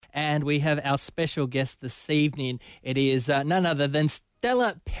and we have our special guest this evening. It is none other than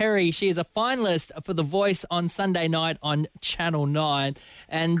Stella Perry. She is a finalist for The Voice on Sunday night on Channel 9.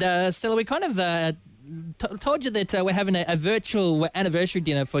 And Stella, we kind of told you that we're having a virtual anniversary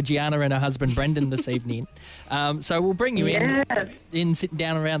dinner for Gianna and her husband Brendan this evening. So we'll bring you in, sit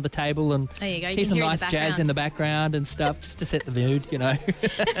down around the table and there you go. hear some nice jazz in the background and stuff, just to set the mood, you know.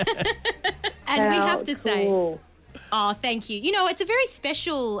 And we have to say, oh, thank you. You know, it's a very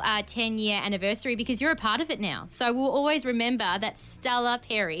special 10-year anniversary because you're a part of it now. So we'll always remember that Stella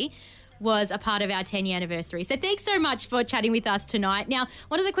Perry was a part of our 10-year anniversary. So thanks so much for chatting with us tonight. Now,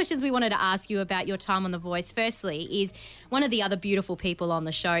 one of the questions we wanted to ask you about your time on The Voice, firstly, is one of the other beautiful people on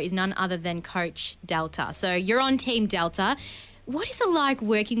the show is none other than Coach Delta. So you're on Team Delta. What is it like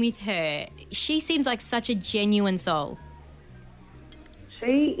working with her? She seems like such a genuine soul.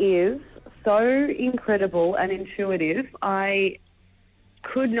 She is so incredible and intuitive. I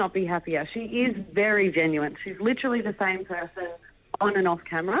could not be happier. She is very genuine. She's literally the same person on and off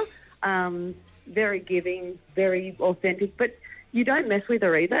camera. Very giving, very authentic, but you don't mess with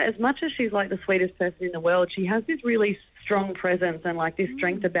her either. As much as she's like the sweetest person in the world, she has this really strong presence and like this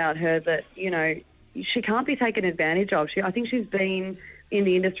strength about her that, you know, she can't be taken advantage of. I think she's been in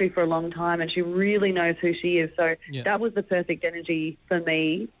the industry for a long time and she really knows who she is. So that was the perfect energy for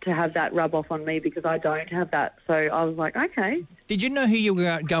me to have that rub off on me because I don't have that. So I was like, okay. Did you know who you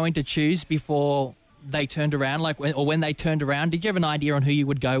were going to choose before they turned around, when they turned around? Did you have an idea on who you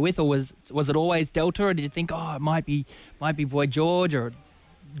would go with, or was it always Delta, or did you think, it might be Boy George or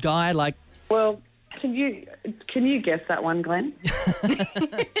Guy? Like, well, can you guess that one, Glenn?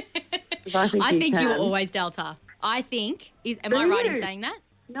 I think you were always Delta. I think am I right in saying that?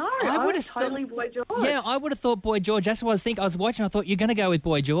 No, I would have totally Boy George. Yeah, I would have thought Boy George. That's what I was thinking. I was watching. I thought you're going to go with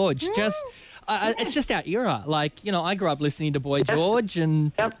Boy George. It's just our era. Like, you know, I grew up listening to Boy George,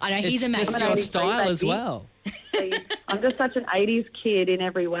 and I know he's it's just your style as well. I'm just such an 80s kid in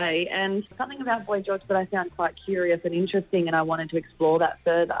every way, and something about Boy George that I found quite curious and interesting, and I wanted to explore that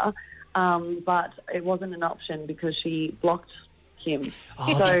further. But it wasn't an option because she blocked him.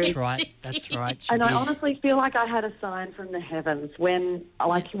 Oh, that's right. That's right. And I honestly feel like I had a sign from the heavens when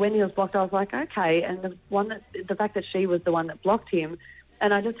he was blocked. I was like, okay. And the fact that she was the one that blocked him,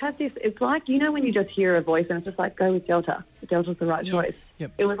 and I just had this. It's like, you know when you just hear a voice and it's just like, go with Delta. Delta's the right choice.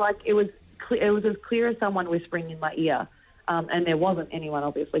 Yep. It was like it was as clear as someone whispering in my ear, and there wasn't anyone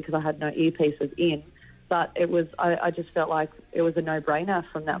obviously because I had no earpieces in. But it was. I just felt like it was a no-brainer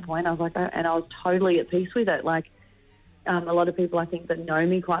from that point. I was like, and I was totally at peace with it. Like. A lot of people, I think, that know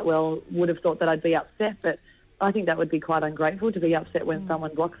me quite well would have thought that I'd be upset, but I think that would be quite ungrateful to be upset when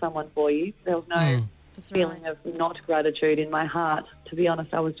someone blocks someone for you. There was no feeling of not gratitude in my heart. To be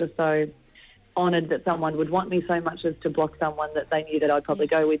honest, I was just so honoured that someone would want me so much as to block someone that they knew that I'd probably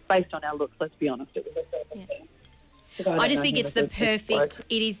go with based on our looks, let's be honest. It was a perfect thing. I just think it's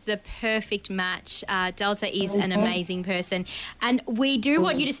it is the perfect match. Delta is an amazing person. And we do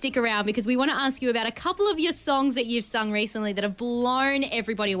want you to stick around because we want to ask you about a couple of your songs that you've sung recently that have blown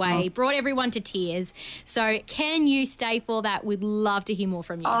everybody away, brought everyone to tears. So can you stay for that? We'd love to hear more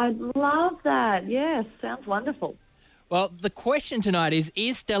from you. I'd love that. Yes, sounds wonderful. Well, the question tonight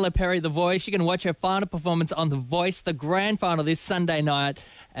is Stella Perry The Voice? You can watch her final performance on The Voice, the grand final this Sunday night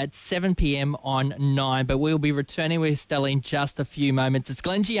at 7 p.m. on 9. But we'll be returning with Stella in just a few moments. It's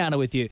Glenn Gianna with you